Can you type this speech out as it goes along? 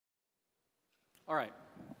All right.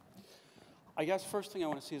 I guess first thing I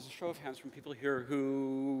want to see is a show of hands from people here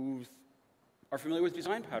who are familiar with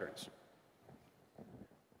design patterns.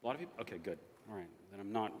 A lot of people? Okay, good. All right. Then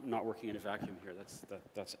I'm not working in a vacuum here.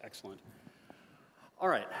 That's excellent. All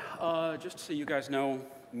right. Just so you guys know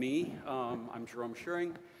me, I'm Jerome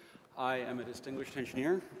Scheuring. I am a distinguished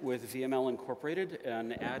engineer with VML Incorporated,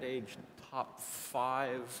 an Ad Age top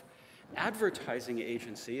 5 advertising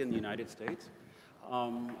agency in the United States.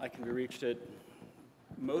 I can be reached at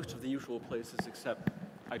most of the usual places, except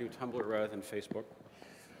I do Tumblr rather than Facebook.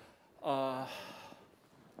 All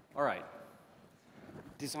right,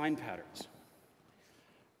 design patterns.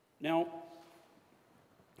 Now,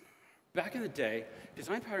 back in the day,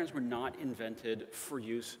 design patterns were not invented for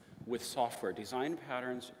use with software. Design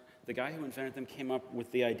patterns, the guy who invented them came up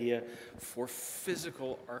with the idea for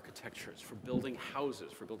physical architectures, for building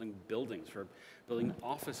houses, for building buildings, for building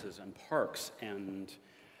offices and parks and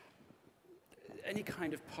any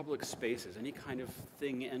kind of public spaces, any kind of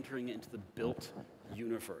thing entering into the built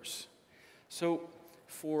universe. So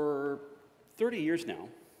for 30 years now,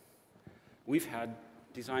 we've had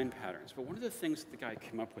design patterns. But one of the things that the guy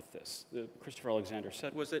came up with this, Christopher Alexander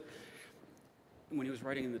said, was that when he was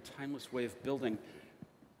writing in The Timeless Way of Building,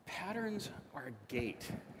 patterns are a gate.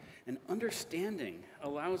 And understanding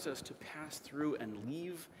allows us to pass through and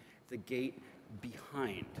leave the gate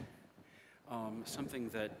behind. Something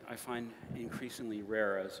that I find increasingly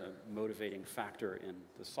rare as a motivating factor in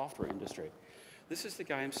the software industry. This is the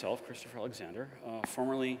guy himself, Christopher Alexander,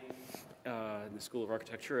 formerly in the School of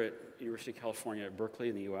Architecture at University of California at Berkeley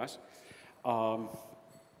in the US.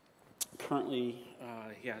 Currently,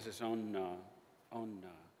 he has his own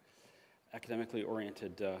academically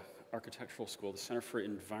oriented architectural school, the Center for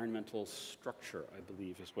Environmental Structure, I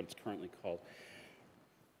believe is what it's currently called.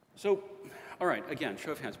 So, all right, again,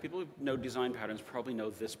 show of hands. People who know design patterns probably know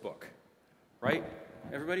this book, right?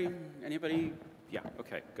 Everybody? Anybody? Yeah,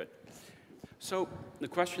 okay, good. So the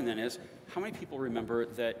question then is, how many people remember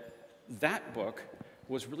that that book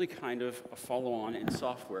was really kind of a follow-on in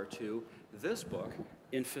software to this book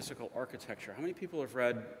in physical architecture? How many people have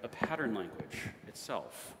read a pattern language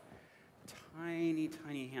itself? Tiny,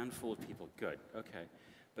 tiny handful of people. Good, okay.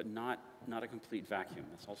 But not a complete vacuum.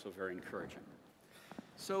 That's also very encouraging.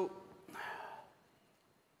 So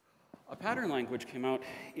a pattern language came out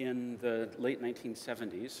in the late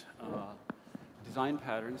 1970s. Design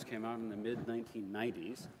patterns came out in the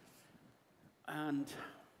mid-1990s. And,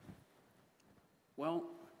 well,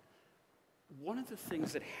 one of the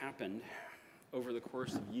things that happened over the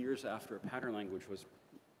course of years after a pattern language was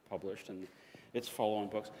published and its follow-on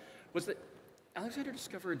books was that Alexander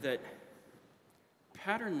discovered that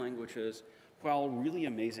pattern languages, while really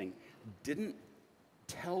amazing, didn't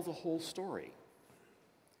tell the whole story.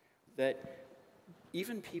 That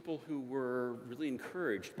even people who were really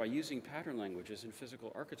encouraged by using pattern languages in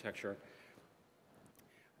physical architecture,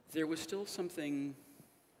 there was still something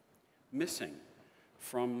missing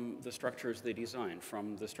from the structures they designed,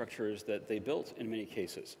 from the structures that they built in many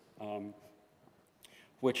cases,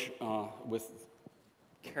 which with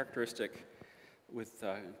characteristic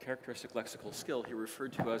lexical skill, he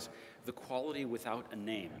referred to as the quality without a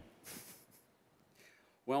name.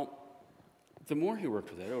 Well, the more he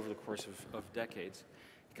worked with it over the course of decades,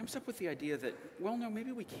 he comes up with the idea that, well, no,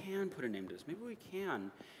 maybe we can put a name to this. Maybe we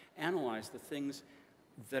can analyze the things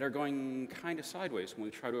that are going kind of sideways when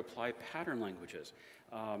we try to apply pattern languages.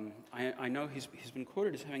 I know he's been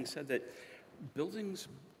quoted as having said that buildings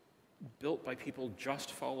built by people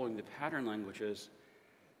just following the pattern languages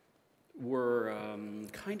were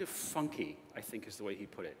kind of funky, I think is the way he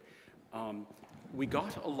put it. We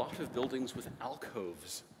got a lot of buildings with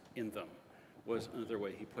alcoves in them, was another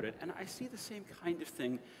way he put it. And I see the same kind of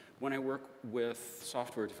thing when I work with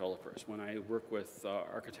software developers, when I work with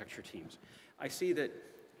architecture teams. I see that,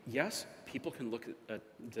 yes, people can look at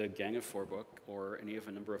the Gang of Four book or any of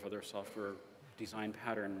a number of other software design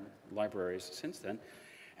pattern libraries since then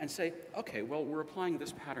and say, okay, well, we're applying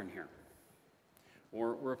this pattern here.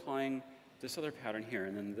 Or we're applying this other pattern here,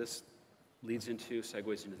 and then this leads into,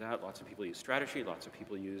 segues into that. Lots of people use strategy, lots of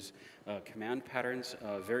people use command patterns.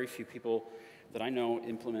 Very few people that I know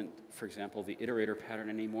implement, for example, the iterator pattern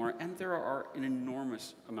anymore, and there are an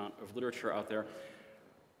enormous amount of literature out there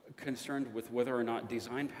concerned with whether or not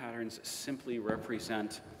design patterns simply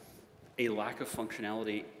represent a lack of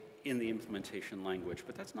functionality in the implementation language,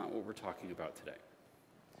 but that's not what we're talking about today,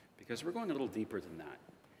 because we're going a little deeper than that.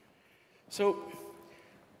 So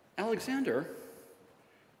Alexander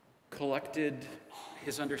collected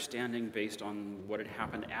his understanding based on what had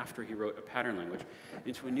happened after he wrote a pattern language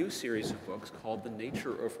into a new series of books called The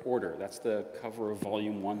Nature of Order. That's the cover of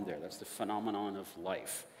volume 1 there. That's the phenomenon of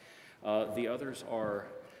life. The others are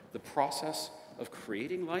The Process of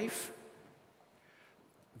Creating Life,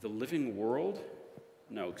 The Living World,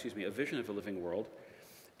 A Vision of a Living World,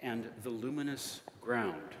 and The Luminous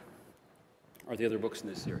Ground are the other books in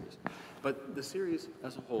this series. But the series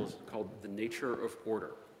as a whole is called The Nature of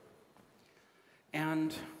Order.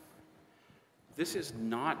 And this is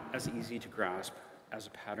not as easy to grasp as a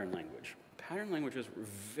pattern language. Pattern languages were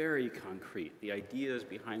very concrete. The ideas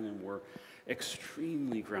behind them were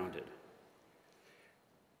extremely grounded.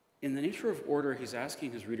 In The Nature of Order, he's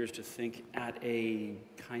asking his readers to think at a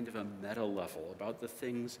kind of a meta level about the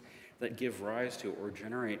things that give rise to or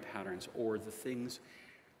generate patterns, or the things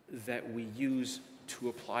that we use to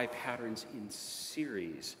apply patterns in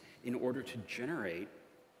series in order to generate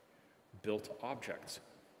built objects,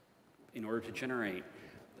 in order to generate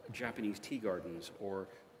Japanese tea gardens, or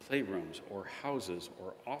playrooms, or houses,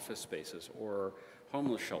 or office spaces, or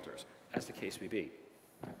homeless shelters, as the case may be.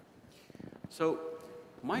 So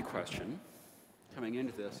my question coming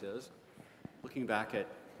into this is, looking back at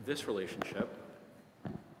this relationship,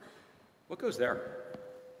 what goes there?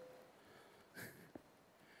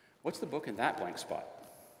 What's the book in that blank spot?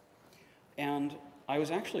 And I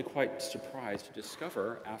was actually quite surprised to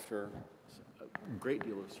discover, after a great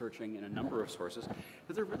deal of searching in a number of sources,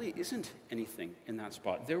 that there really isn't anything in that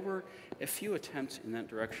spot. There were a few attempts in that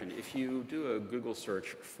direction. If you do a Google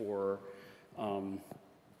search for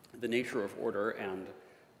The Nature of Order and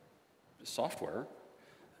software,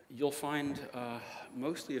 you'll find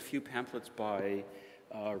mostly a few pamphlets by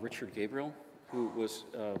Richard Gabriel, who was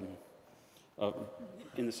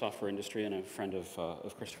in the software industry and a friend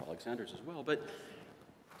of Christopher Alexander's as well. But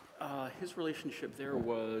his relationship there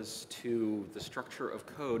was to the structure of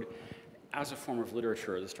code as a form of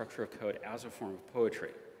literature, the structure of code as a form of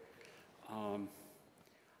poetry.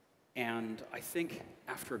 And I think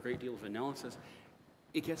after a great deal of analysis,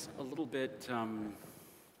 it gets a little bit, je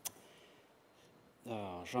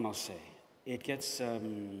n'en sais. It gets, the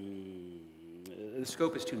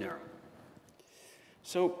scope is too narrow.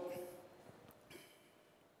 So,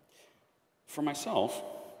 for myself,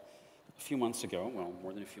 a few months ago, well,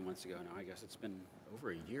 more than a few months ago now, I guess it's been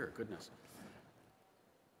over a year, goodness.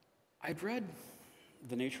 I'd read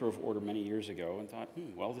The Nature of Order many years ago and thought,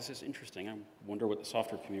 well, this is interesting. I wonder what the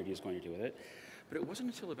software community is going to do with it. But it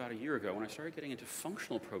wasn't until about a year ago when I started getting into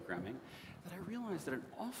functional programming that I realized that an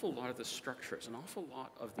awful lot of the structures, an awful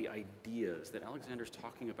lot of the ideas that Alexander's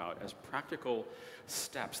talking about as practical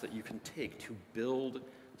steps that you can take to build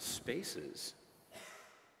spaces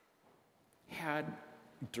had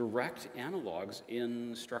direct analogs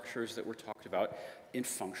in structures that were talked about in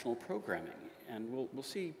functional programming. And we'll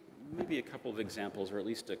see maybe a couple of examples, or at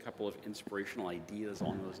least a couple of inspirational ideas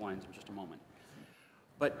along those lines in just a moment.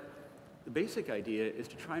 But the basic idea is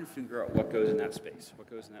to try and figure out what goes in that space, what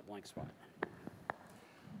goes in that blank spot.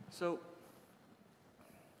 So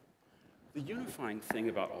the unifying thing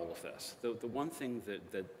about all of this, the one thing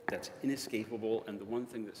that's inescapable, and the one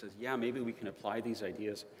thing that says, yeah, maybe we can apply these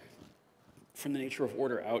ideas from The Nature of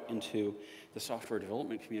Order out into the software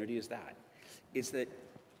development community, is that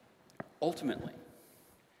ultimately,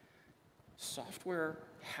 software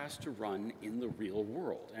has to run in the real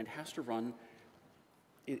world, and it has to run,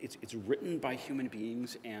 it's written by human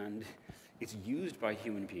beings, and it's used by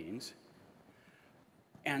human beings,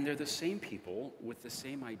 and they're the same people with the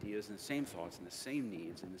same ideas and the same thoughts and the same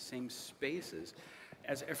needs and the same spaces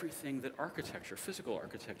as everything that architecture, physical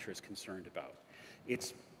architecture, is concerned about.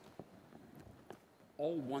 It's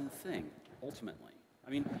all one thing, ultimately. I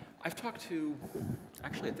mean, I've talked to,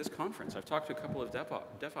 actually at this conference, I've talked to a couple of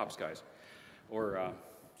DevOps guys, or,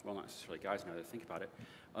 well, not necessarily guys now that I think about it,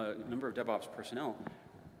 a number of DevOps personnel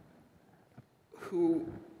who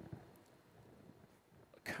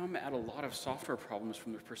come at a lot of software problems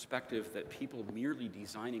from the perspective that people merely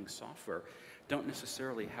designing software don't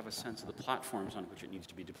necessarily have a sense of the platforms on which it needs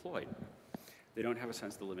to be deployed. They don't have a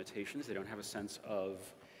sense of the limitations, they don't have a sense of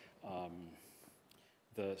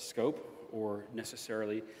the scope, or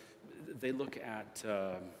necessarily, they look at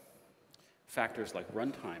factors like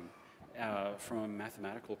runtime from a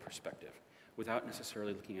mathematical perspective, without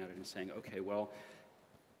necessarily looking at it and saying, okay, well,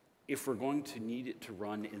 if we're going to need it to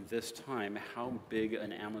run in this time, how big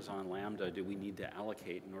an Amazon Lambda do we need to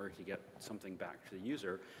allocate in order to get something back to the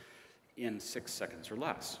user in 6 seconds or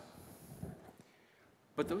less?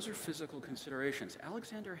 But those are physical considerations.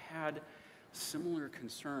 Alexander had similar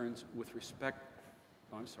concerns with respect.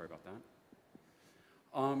 Oh, I'm sorry about that.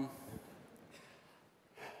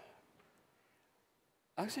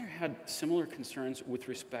 Alexander had similar concerns with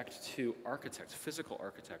respect to architects, physical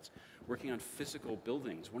architects, working on physical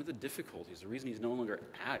buildings. One of the difficulties, the reason he's no longer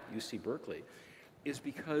at UC Berkeley, is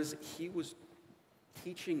because he was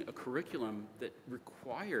teaching a curriculum that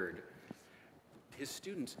required his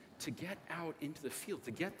students to get out into the field,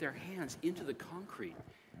 to get their hands into the concrete,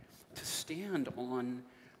 to stand on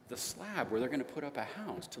the slab where they're going to put up a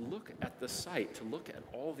house, to look at the site, to look at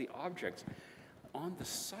all the objects on the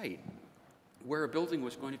site where a building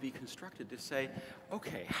was going to be constructed, to say,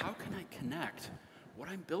 okay, how can I connect what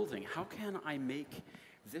I'm building? How can I make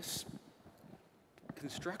this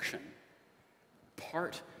construction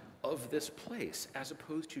part of this place as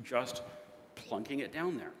opposed to just plunking it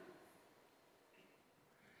down there?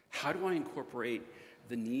 How do I incorporate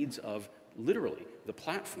the needs of literally the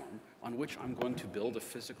platform on which I'm going to build a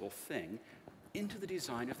physical thing into the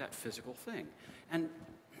design of that physical thing? And,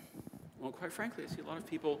 well, quite frankly, I see a lot of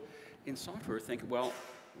people in software think, well,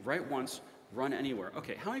 write once, run anywhere.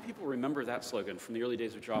 Okay, how many people remember that slogan from the early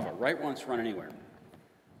days of Java? Write once, run anywhere.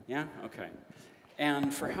 Yeah? Okay.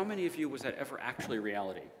 And for how many of you was that ever actually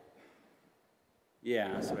reality?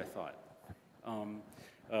 Yeah, that's what I thought.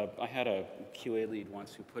 I had a QA lead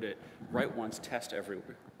once who put it, write once, test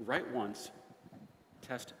everywhere. Write once,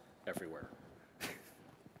 test everywhere.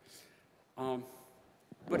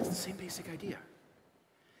 But it's the same basic idea.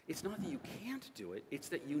 It's not that you can't do it, it's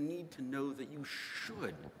that you need to know that you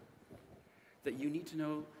should. That you need to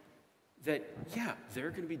know that, yeah, there are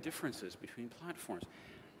going to be differences between platforms.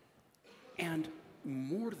 And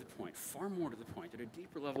more to the point, far more to the point, at a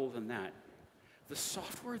deeper level than that, the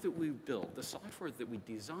software that we build, the software that we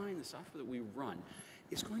design, the software that we run,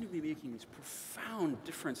 is going to be making these profound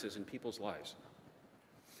differences in people's lives.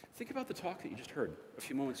 Think about the talk that you just heard a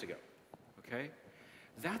few moments ago, okay?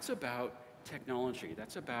 That's about technology.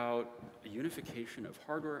 That's about a unification of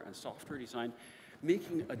hardware and software design,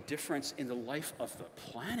 making a difference in the life of the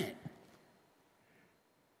planet.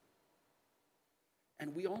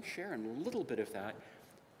 And we all share in a little bit of that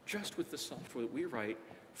just with the software that we write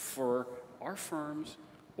for our firms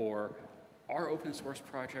or our open source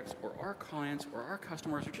projects or our clients or our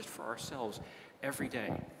customers or just for ourselves every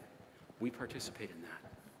day. We participate in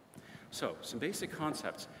that. So, some basic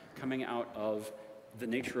concepts coming out of the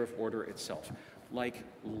nature of order itself, like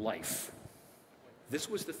life. This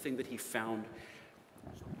was the thing that he found.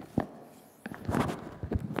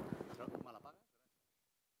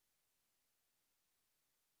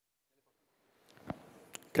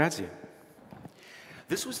 Grazie.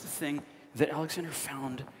 This was the thing that Alexander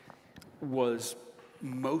found was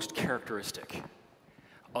most characteristic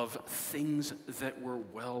of things that were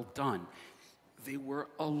well done. They were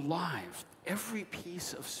alive. Every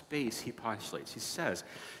piece of space he postulates, he says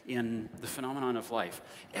in The Phenomenon of Life,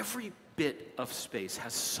 every bit of space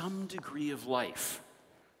has some degree of life.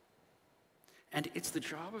 And it's the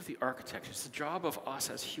job of the architect, it's the job of us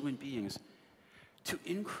as human beings to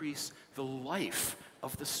increase the life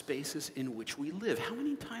of the spaces in which we live. How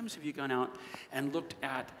many times have you gone out and looked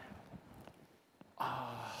at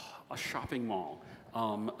a shopping mall,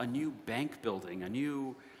 a new bank building, a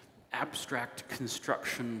new abstract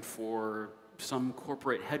construction for some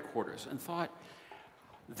corporate headquarters, and thought,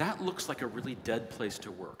 that looks like a really dead place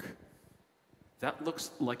to work. That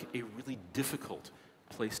looks like a really difficult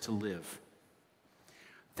place to live.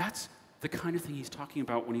 That's the kind of thing he's talking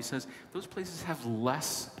about when he says those places have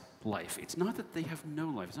less life. It's not that they have no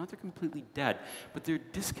life. It's not that they're completely dead, but they're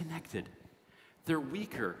disconnected. They're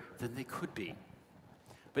weaker than they could be.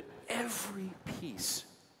 But every piece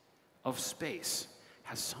of space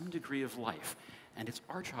has some degree of life, and it's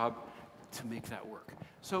our job to make that work.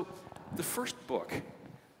 So the first book,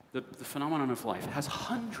 the Phenomenon of Life, has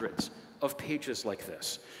hundreds of pages like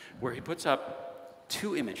this, where he puts up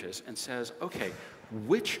two images and says, okay,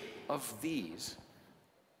 which of these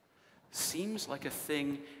seems like a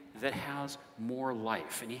thing that has more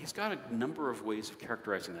life? And he's got a number of ways of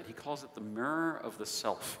characterizing that. He calls it the mirror of the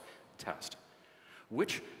self test.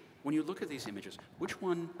 Which, when you look at these images, which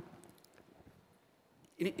one,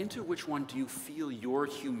 into which one do you feel your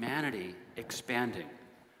humanity expanding?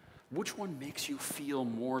 Which one makes you feel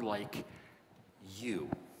more like you?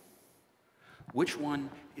 Which one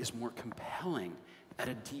is more compelling at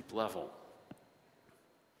a deep level?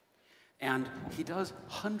 And he does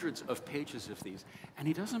hundreds of pages of these, and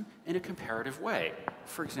he does them in a comparative way.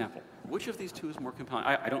 For example, which of these two is more compelling?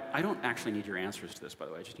 I don't actually need your answers to this, by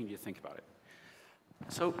the way. I just need you to think about it.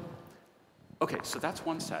 So, okay, so that's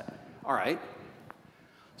one set. All right.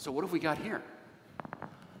 So what have we got here?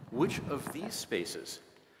 Which of these spaces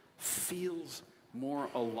feels more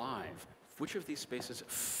alive? Which of these spaces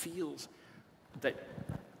feels that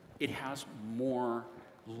it has more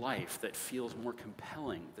life, that feels more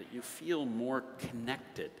compelling, that you feel more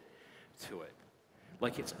connected to it,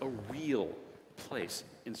 like it's a real place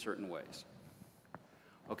in certain ways.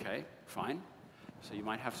 Okay, fine. So you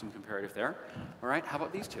might have some comparative there. All right, how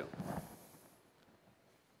about these two?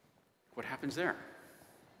 What happens there?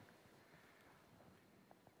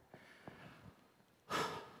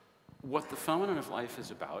 What the phenomenon of life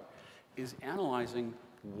is about is analyzing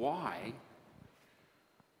why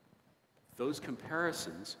those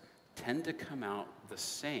comparisons tend to come out the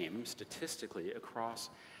same statistically across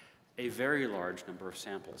a very large number of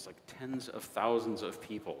samples, like tens of thousands of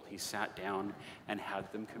people. He sat down and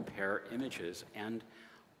had them compare images, and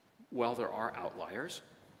while there are outliers,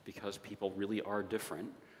 because people really are different,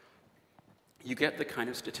 you get the kind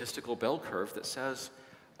of statistical bell curve that says,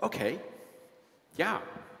 okay, yeah,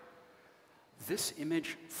 this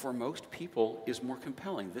image for most people is more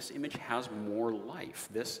compelling. This image has more life.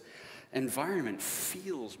 This environment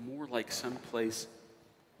feels more like someplace,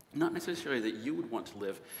 not necessarily that you would want to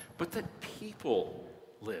live, but that people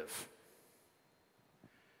live.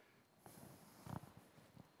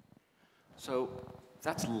 So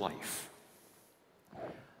that's life.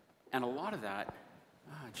 And a lot of that,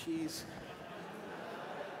 geez.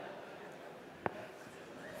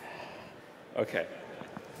 Okay.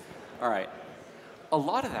 All right. A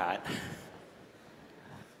lot of that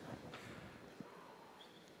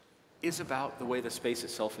is about the way the space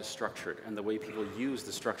itself is structured and the way people use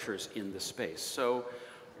the structures in the space. So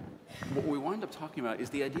what we wind up talking about is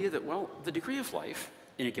the idea that, well, the degree of life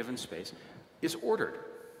in a given space is ordered.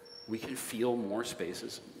 We can feel more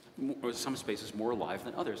spaces, some spaces more alive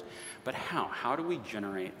than others. But how? How do we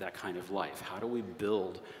generate that kind of life? How do we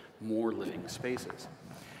build more living spaces?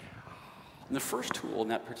 And the first tool in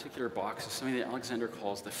that particular box is something that Alexander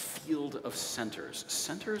calls the field of centers.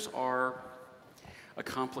 Centers are a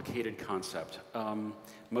complicated concept,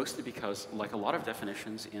 mostly because, like a lot of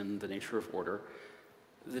definitions in the nature of order,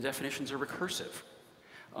 the definitions are recursive.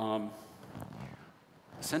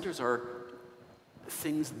 Centers are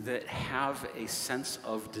things that have a sense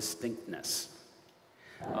of distinctness.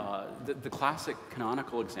 The classic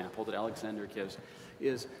canonical example that Alexander gives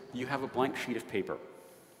is you have a blank sheet of paper.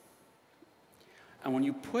 And when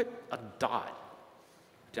you put a dot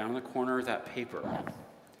down in the corner of that paper,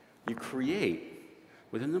 you create,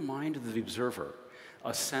 within the mind of the observer,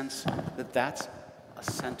 a sense that that's a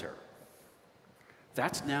center.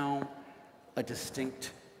 That's now a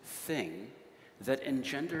distinct thing that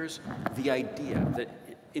engenders the idea, that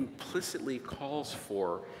implicitly calls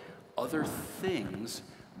for other things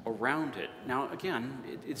around it. Now, again,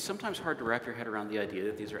 it's sometimes hard to wrap your head around the idea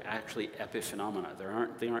that these are actually epiphenomena.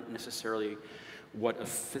 They aren't necessarily what a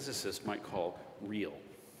physicist might call real.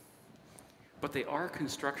 But they are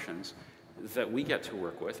constructions that we get to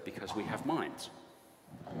work with because we have minds.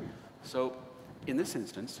 So in this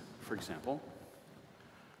instance, for example,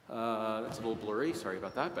 that's a little blurry, sorry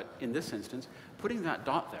about that, but in this instance, putting that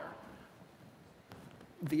dot there,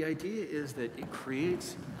 the idea is that it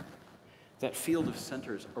creates that field of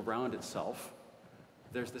centers around itself.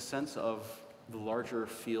 There's the sense of the larger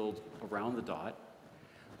field around the dot,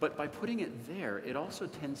 but by putting it there, it also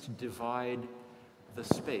tends to divide the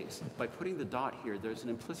space. By putting the dot here, there's an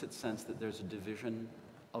implicit sense that there's a division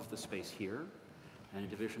of the space here, and a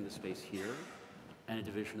division of the space here, and a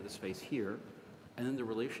division of the space here, and then the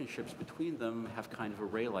relationships between them have kind of a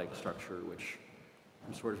ray-like structure, which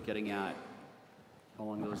I'm sort of getting at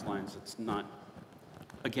along those lines. It's not,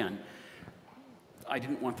 again, I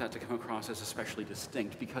didn't want that to come across as especially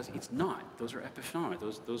distinct because it's not. Those are epiphenomena.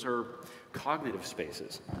 Those are cognitive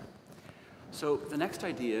spaces. So the next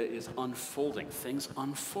idea is unfolding. Things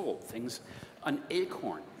unfold. An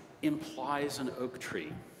acorn implies an oak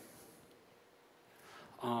tree.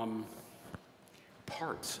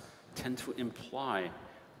 Parts tend to imply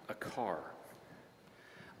a car.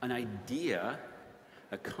 An idea,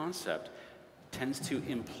 a concept, tends to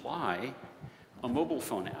imply a mobile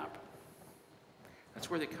phone app. That's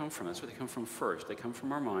where they come from. That's where they come from first. They come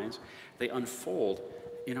from our minds. They unfold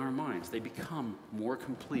in our minds. They become more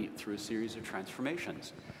complete through a series of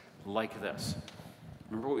transformations like this.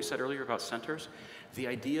 Remember what we said earlier about centers? The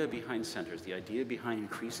idea behind centers, the idea behind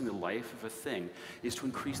increasing the life of a thing, is to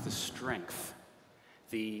increase the strength,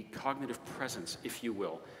 the cognitive presence, if you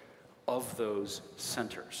will, of those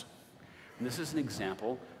centers. And this is an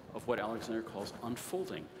example of what Alexander calls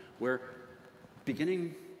unfolding, where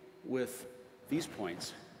beginning with these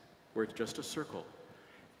points, where it's just a circle,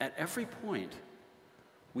 at every point,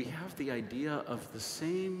 we have the idea of the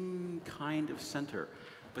same kind of center,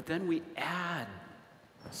 but then we add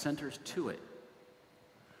centers to it.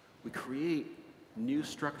 We create new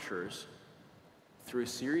structures through a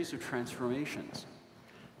series of transformations.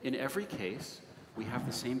 In every case, we have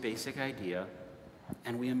the same basic idea,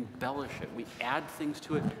 and we embellish it. We add things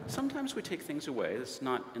to it. Sometimes we take things away. That's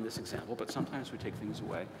not in this example, but sometimes we take things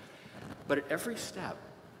away. But at every step,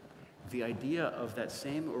 the idea of that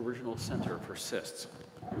same original center persists.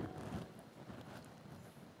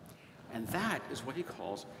 And that is what he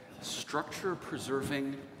calls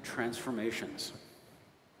structure-preserving transformations.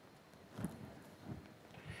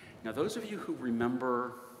 Now, those of you who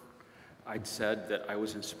remember I'd said that I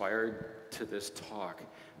was inspired to this talk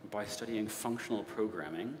by studying functional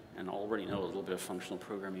programming, and already know a little bit of functional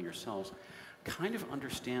programming yourselves, kind of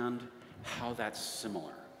understand how that's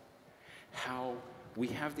similar. How we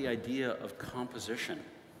have the idea of composition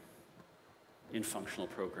in functional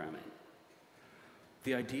programming.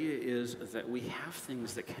 The idea is that we have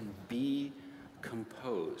things that can be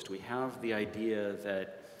composed. We have the idea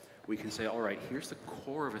that we can say, all right, here's the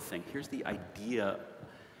core of a thing. Here's the idea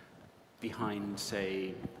behind,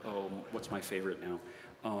 say, oh, what's my favorite now?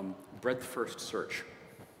 Breadth-first search.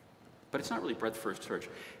 But it's not really breadth-first search.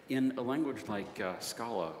 In a language like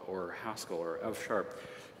Scala or Haskell or F#,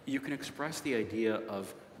 you can express the idea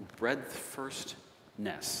of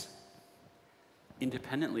breadth-firstness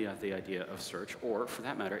independently of the idea of search, or, for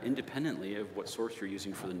that matter, independently of what source you're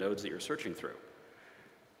using for the nodes that you're searching through.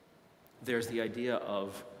 There's the idea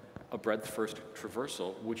of a breadth-first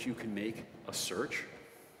traversal, which you can make a search,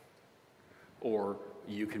 or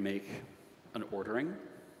you can make an ordering,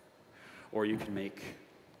 or you can make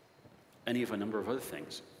any of a number of other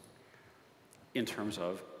things in terms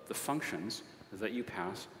of the functions that you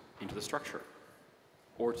pass into the structure,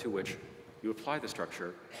 or to which you apply the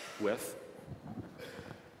structure with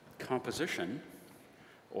composition,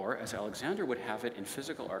 or as Alexander would have it in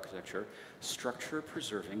physical architecture,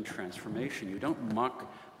 structure-preserving transformation. You don't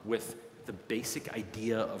muck with the basic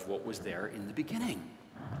idea of what was there in the beginning.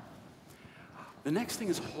 The next thing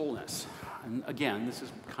is wholeness. And again, this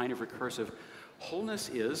is kind of recursive. Wholeness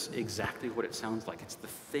is exactly what it sounds like. It's the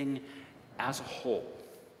thing as a whole.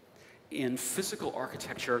 In physical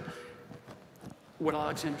architecture, what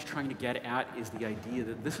Alexander's trying to get at is the idea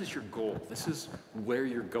that this is your goal. This is where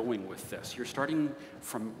you're going with this. You're starting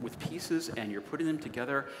with pieces, and you're putting them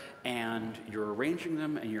together, and you're arranging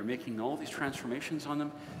them, and you're making all these transformations on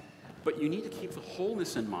them. But you need to keep the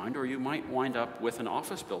wholeness in mind, or you might wind up with an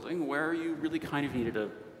office building where you really kind of needed a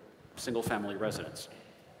single-family residence.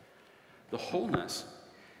 The wholeness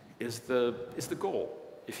is the goal,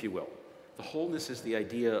 if you will. The wholeness is the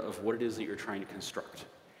idea of what it is that you're trying to construct.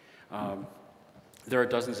 There are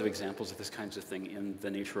dozens of examples of this kinds of thing in the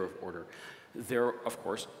nature of order. There, of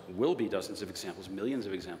course, will be dozens of examples, millions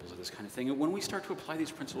of examples of this kind of thing. And when we start to apply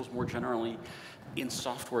these principles more generally in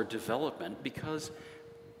software development, because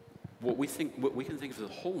what we can think of as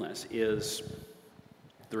wholeness is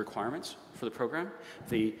the requirements for the program,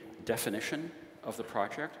 the definition of the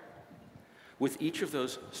project. With each of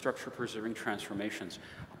those structure-preserving transformations,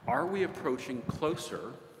 are we approaching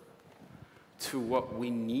closer to what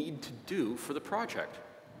we need to do for the project?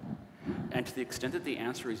 And to the extent that the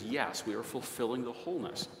answer is yes, we are fulfilling the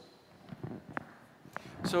wholeness.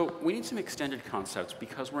 So we need some extended concepts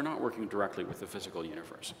because we're not working directly with the physical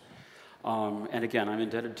universe. And again, I'm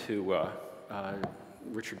indebted to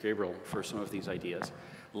Richard Gabriel for some of these ideas,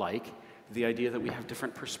 like the idea that we have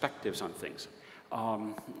different perspectives on things.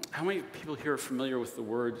 How many people here are familiar with the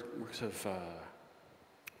works of,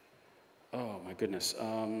 oh my goodness,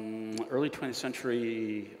 early 20th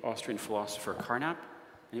century Austrian philosopher Carnap?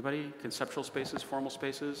 Anybody? Conceptual spaces, formal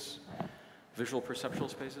spaces, visual perceptual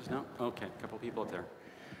spaces? No? Okay, a couple people up there.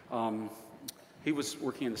 He was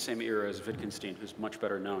working in the same era as Wittgenstein, who's much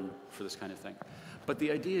better known for this kind of thing. But the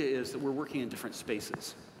idea is that we're working in different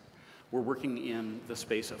spaces. We're working in the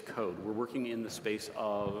space of code. We're working in the space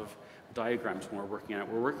of diagrams when we're working on it.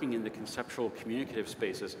 We're working in the conceptual communicative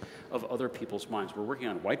spaces of other people's minds. We're working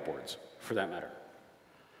on whiteboards, for that matter.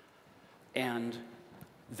 And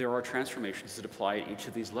there are transformations that apply at each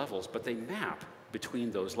of these levels, but they map between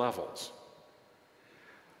those levels.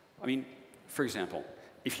 I mean, for example,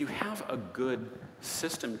 if you have a good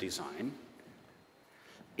system design,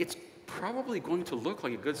 it's probably going to look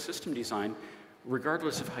like a good system design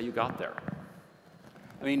regardless of how you got there.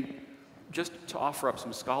 I mean, just to offer up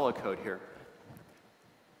some Scala code here,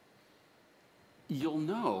 you'll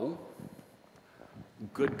know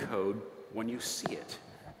good code when you see it.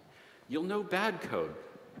 You'll know bad code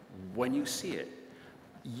when you see it.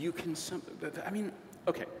 You can, I mean,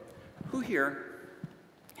 okay, who here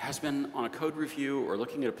has been on a code review or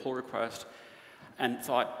looking at a pull request and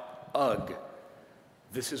thought, ugh,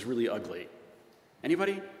 this is really ugly?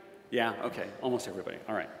 Anybody? Yeah, okay, almost everybody,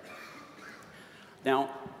 all right. Now,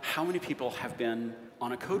 how many people have been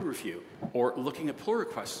on a code review or looking at pull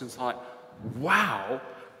requests and thought, wow,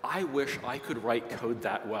 I wish I could write code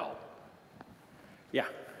that well? Yeah.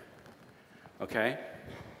 Okay?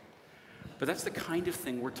 But that's the kind of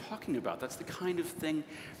thing we're talking about. That's the kind of thing,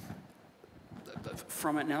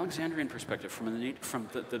 from an Alexandrian perspective, from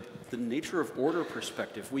the nature of order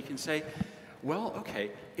perspective, we can say, well,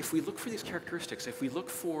 okay, if we look for these characteristics, if we look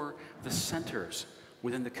for the centers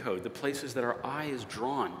within the code, the places that our eye is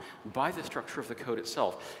drawn by the structure of the code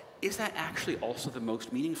itself, is that actually also the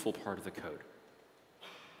most meaningful part of the code?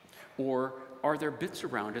 Or are there bits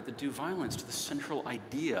around it that do violence to the central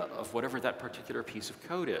idea of whatever that particular piece of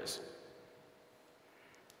code is?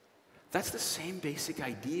 That's the same basic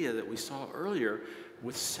idea that we saw earlier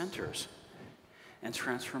with centers and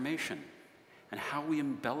transformation and how we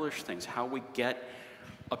embellish things, how we get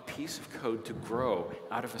a piece of code to grow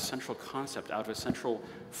out of a central concept, out of a central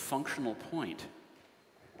functional point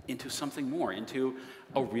into something more, into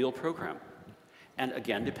a real program. And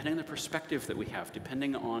again, depending on the perspective that we have,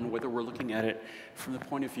 depending on whether we're looking at it from the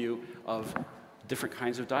point of view of different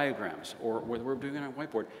kinds of diagrams or whether we're doing it on a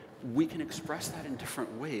whiteboard, we can express that in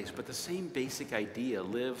different ways, but the same basic idea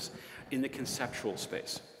lives in the conceptual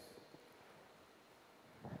space.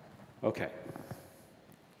 Okay.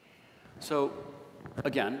 So,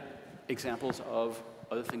 again, examples of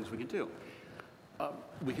other things we can do.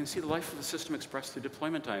 We can see the life of the system expressed through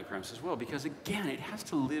deployment diagrams as well, because again, it has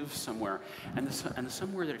to live somewhere, and the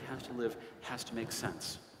somewhere that it has to live has to make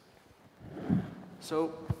sense.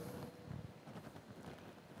 So,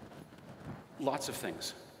 lots of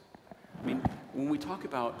things. I mean, when we talk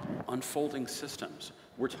about unfolding systems,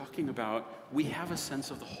 we're talking about, we have a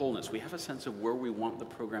sense of the wholeness, we have a sense of where we want the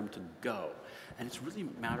program to go. And it's really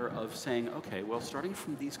a matter of saying, okay, well, starting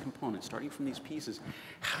from these components, starting from these pieces,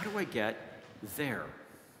 how do I get there?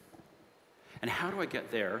 And how do I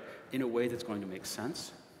get there in a way that's going to make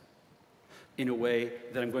sense, in a way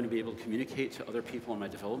that I'm going to be able to communicate to other people on my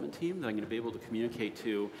development team, that I'm going to be able to communicate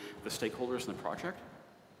to the stakeholders in the project?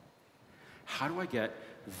 How do I get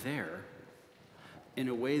there in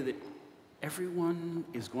a way that everyone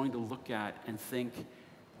is going to look at and think,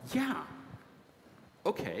 yeah,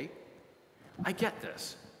 okay, I get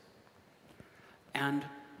this. And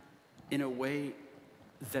in a way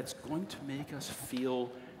that's going to make us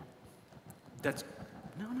feel,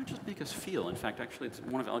 not just make us feel, in fact, actually it's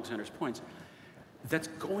one of Alexander's points, that's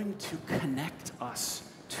going to connect us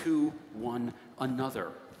to one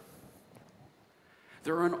another.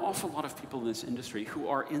 There are an awful lot of people in this industry who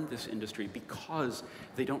are in this industry because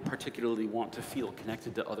they don't particularly want to feel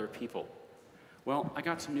connected to other people. Well, I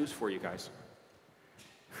got some news for you guys.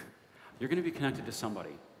 You're going to be connected to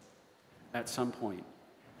somebody at some point.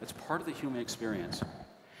 That's part of the human experience.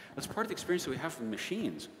 That's part of the experience that we have with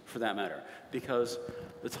machines, for that matter, because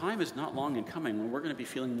the time is not long in coming when we're going to be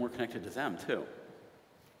feeling more connected to them, too.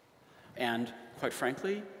 And quite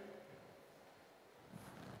frankly,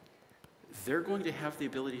 they're going to have the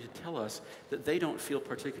ability to tell us that they don't feel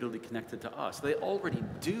particularly connected to us. They already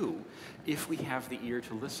do if we have the ear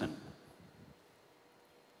to listen.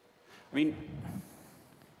 I mean,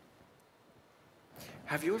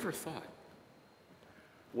 have you ever thought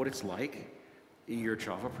what it's like in your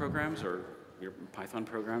Java programs or your Python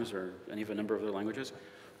programs or any of a number of other languages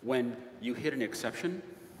when you hit an exception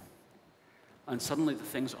and suddenly the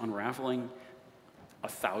thing's unraveling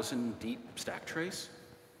 1,000 deep stack trace?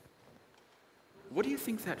 What do you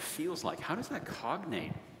think that feels like? How does that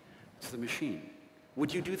cognate to the machine?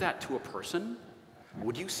 Would you do that to a person?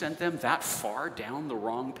 Would you send them that far down the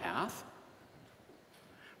wrong path?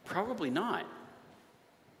 Probably not.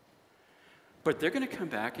 But they're going to come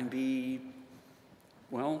back and be,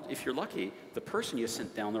 well, if you're lucky, the person you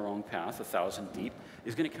sent down the wrong path, 1,000 deep,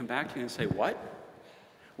 is going to come back to you and say, what?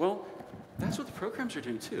 Well, that's what the programs are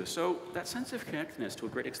doing too. So that sense of connectedness to a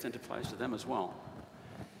great extent applies to them as well.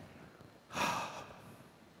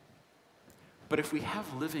 But if we have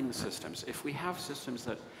living systems, if we have systems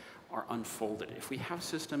that are unfolded, if we have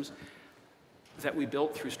systems that we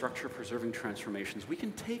built through structure-preserving transformations, we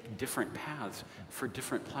can take different paths for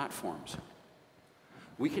different platforms.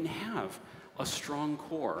 We can have a strong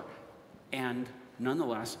core and,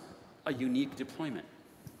 nonetheless, a unique deployment.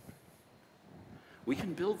 We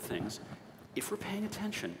can build things if we're paying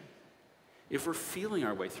attention, if we're feeling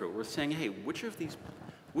our way through it. We're saying, hey, which of these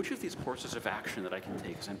courses of action that I can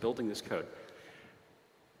take as I'm building this code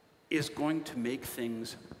is going to make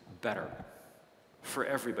things better for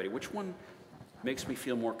everybody? Which one makes me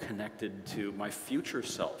feel more connected to my future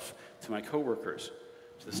self, to my coworkers,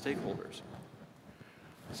 to the stakeholders?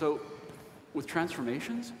 So with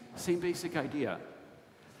transformations, same basic idea.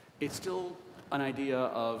 It's still an idea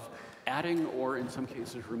of adding or, in some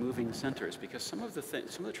cases, removing centers, because some of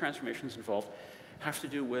the transformations involved have to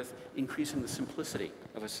do with increasing the simplicity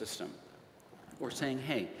of a system, or saying,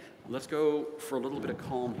 hey, let's go for a little bit of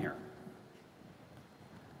calm here.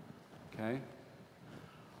 Okay?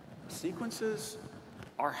 Sequences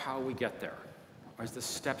are how we get there, are the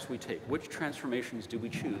steps we take. Which transformations do we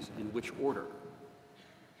choose, in which order?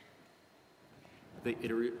 They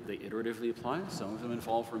iteratively apply. Some of them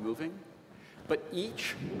involve removing. But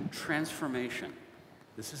each transformation,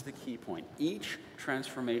 this is the key point, each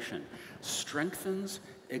transformation strengthens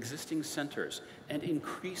existing centers and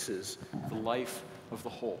increases the life of the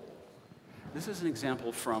whole. This is an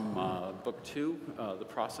example from book 2, The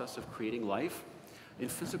Process of Creating Life, in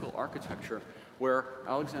physical architecture, where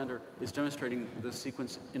Alexander is demonstrating the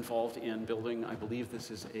sequence involved in building, I believe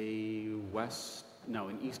this is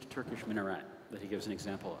an East Turkish minaret that he gives an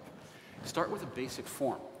example of. Start with a basic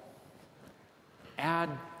form. Add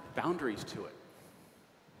boundaries to it.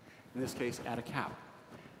 In this case, add a cap.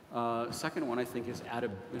 Second one, I think, is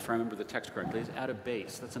if I remember the text correctly, is add a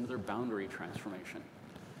base. That's another boundary transformation.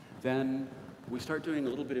 Then we start doing a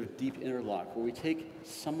little bit of deep interlock, where we take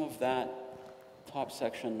some of that top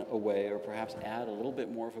section away, or perhaps add a little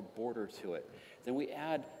bit more of a border to it. Then we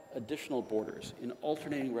add additional borders in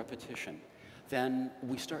alternating repetition. Then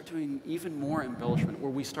we start doing even more embellishment,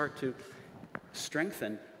 where we start to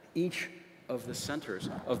strengthen each of the centers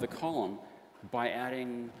of the column by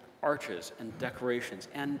adding arches and decorations.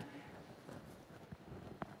 And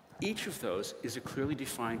each of those is a clearly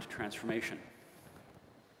defined transformation.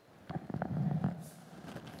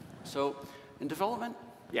 So in development,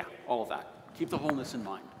 yeah, all of that. Keep the wholeness in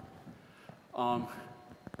mind.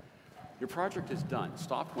 Your project is done.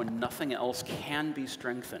 Stop when nothing else can be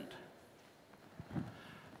strengthened.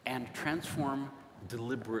 And transform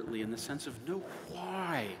deliberately, in the sense of know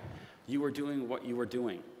why you are doing what you are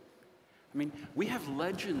doing. I mean, we have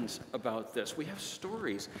legends about this. We have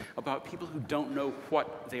stories about people who don't know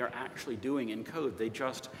what they are actually doing in code. They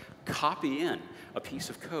just copy in a piece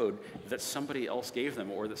of code that somebody else gave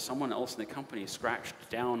them, or that someone else in the company scratched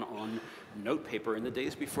down on notepaper in the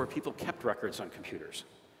days before people kept records on computers.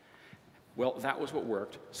 Well, that was what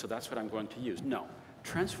worked, so that's what I'm going to use. No,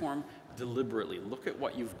 transform deliberately. Look at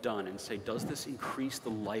what you've done and say, does this increase the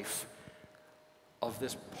life of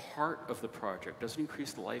this part of the project? Does it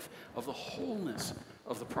increase the life of the wholeness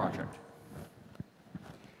of the project?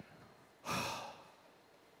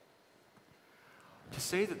 To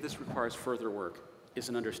say that this requires further work is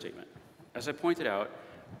an understatement. As I pointed out,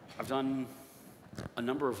 I've done a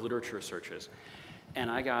number of literature searches,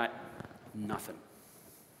 and I got nothing.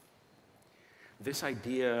 This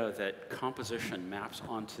idea that composition maps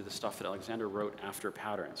onto the stuff that Alexander wrote after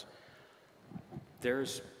patterns,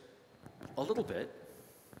 there's a little bit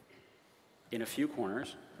in a few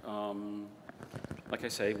corners. Like I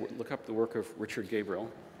say, look up the work of Richard Gabriel,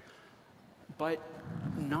 but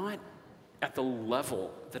not at the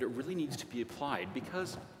level that it really needs to be applied,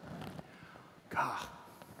 because,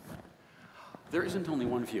 there isn't only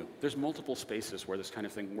one view. There's multiple spaces where this kind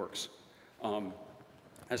of thing works.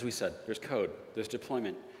 As we said, there's code, there's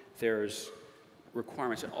deployment, there's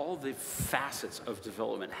requirements, and all the facets of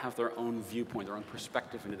development have their own viewpoint, their own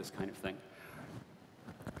perspective into this kind of thing.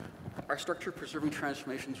 Our structure-preserving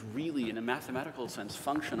transformations really, in a mathematical sense,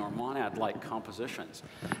 function or monad-like compositions.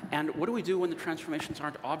 And what do we do when the transformations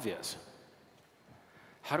aren't obvious?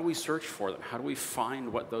 How do we search for them? How do we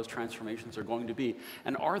find what those transformations are going to be?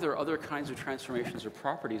 And are there other kinds of transformations or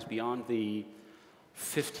properties beyond the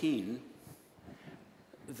 15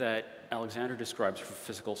 that Alexander describes for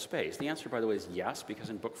physical space? The answer, by the way, is yes, because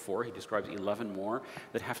in book 4 he describes 11 more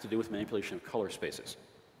that have to do with manipulation of color spaces,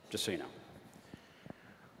 just so you know.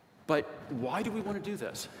 But why do we want to do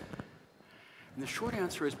this? And the short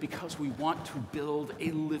answer is because we want to build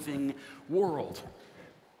a living world.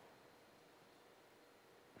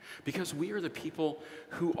 Because we are the people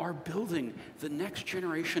who are building the next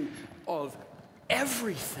generation of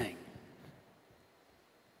everything.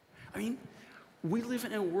 I mean, we live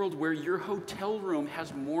in a world where your hotel room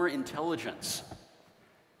has more intelligence.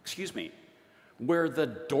 Excuse me, where the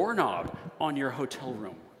doorknob on your hotel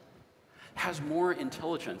room has more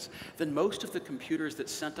intelligence than most of the computers that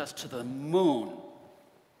sent us to the moon.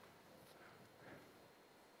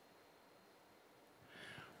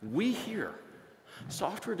 We here,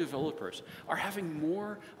 software developers, are having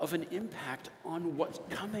more of an impact on what's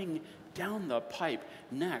coming down the pipe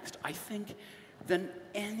next, I think, than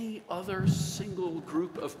any other single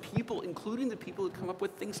group of people, including the people who come up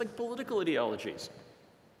with things like political ideologies.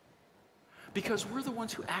 Because we're the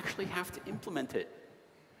ones who actually have to implement it.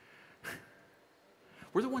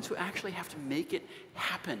 We're the ones who actually have to make it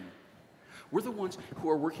happen. We're the ones who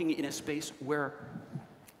are working in a space where,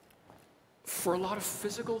 for a lot of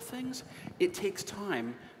physical things, it takes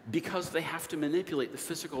time because they have to manipulate the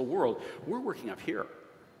physical world. We're working up here.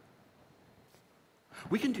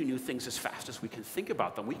 We can do new things as fast as we can think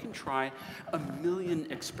about them. We can try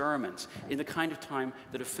 1,000,000 experiments in the kind of time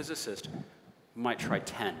that a physicist might try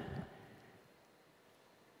 10.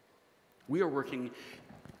 We are working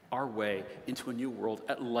our way into a new world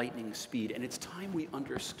at lightning speed, and it's time we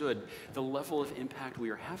understood the level of impact we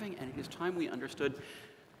are having, and it is time we understood,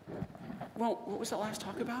 well, what was that last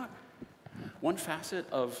talk about? One facet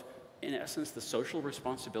of, in essence, the social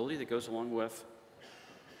responsibility that goes along with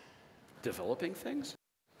developing things,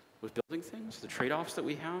 with building things, the trade-offs that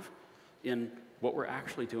we have in what we're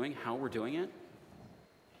actually doing, how we're doing it.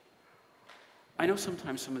 I know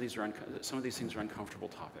sometimes some of these things are uncomfortable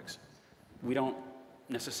topics. We don't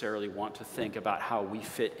necessarily want to think about how we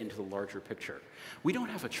fit into the larger picture. We don't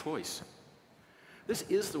have a choice. This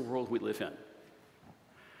is the world we live in.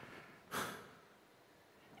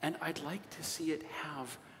 And I'd like to see it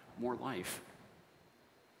have more life.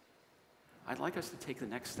 I'd like us to take the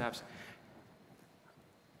next steps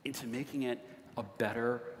into making it a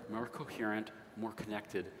better, more coherent, more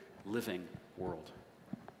connected, living world.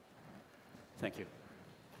 Thank you.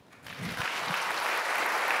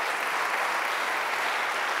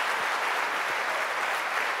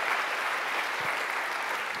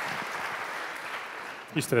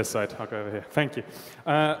 You stay this side, I'll go over here. Thank you.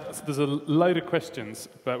 So there's a load of questions,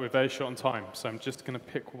 but we're very short on time, so I'm just going to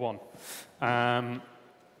pick one. And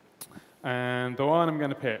the one I'm going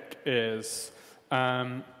to pick is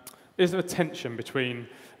there a tension between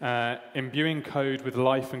imbuing code with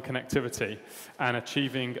life and connectivity and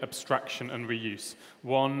achieving abstraction and reuse?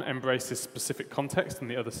 One embraces specific context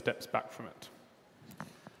and the other steps back from it.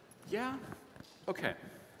 Yeah, okay.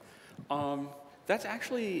 That's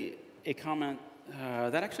actually a comment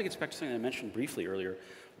that actually gets back to something I mentioned briefly earlier,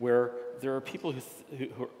 where there are people who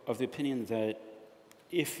are of the opinion that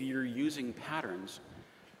if you're using patterns,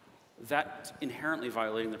 that's inherently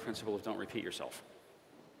violating the principle of don't repeat yourself.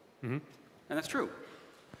 Mm-hmm. And that's true.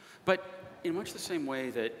 But in much the same way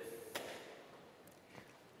that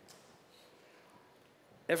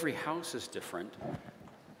every house is different,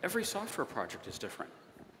 every software project is different.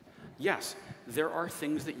 Yes, there are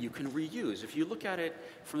things that you can reuse. If you look at it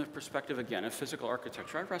from the perspective, again, of physical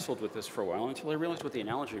architecture, I wrestled with this for a while until I realized what the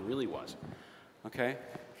analogy really was, okay?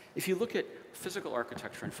 If you look at physical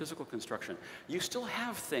architecture and physical construction, you still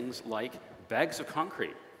have things like bags of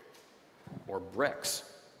concrete or bricks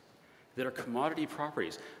that are commodity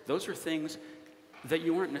properties. Those are things that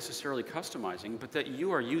you aren't necessarily customizing, but that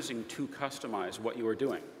you are using to customize what you are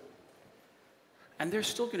doing. And there's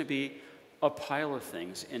still going to be a pile of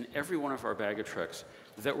things in every one of our bag of tricks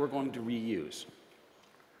that we're going to reuse.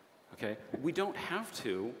 Okay? We don't have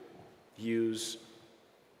to use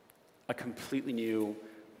a completely new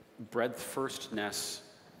breadth-firstness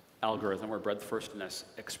algorithm or breadth-firstness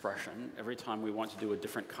expression every time we want to do a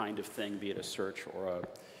different kind of thing, be it a search or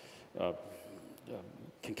a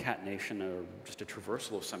concatenation or just a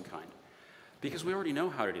traversal of some kind, because we already know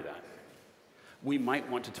how to do that. We might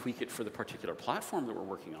want to tweak it for the particular platform that we're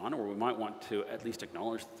working on, or we might want to at least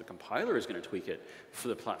acknowledge that the compiler is going to tweak it for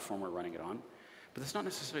the platform we're running it on. But that's not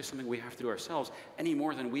necessarily something we have to do ourselves any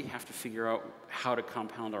more than we have to figure out how to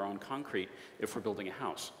compound our own concrete if we're building a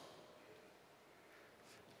house.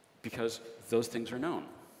 Because those things are known.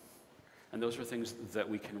 And those are things that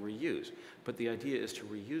we can reuse. But the idea is to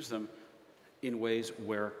reuse them in ways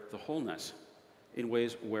where the wholeness, in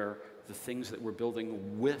ways where the things that we're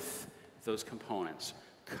building with those components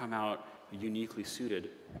come out uniquely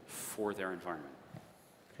suited for their environment.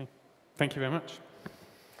 Okay. Thank you very much.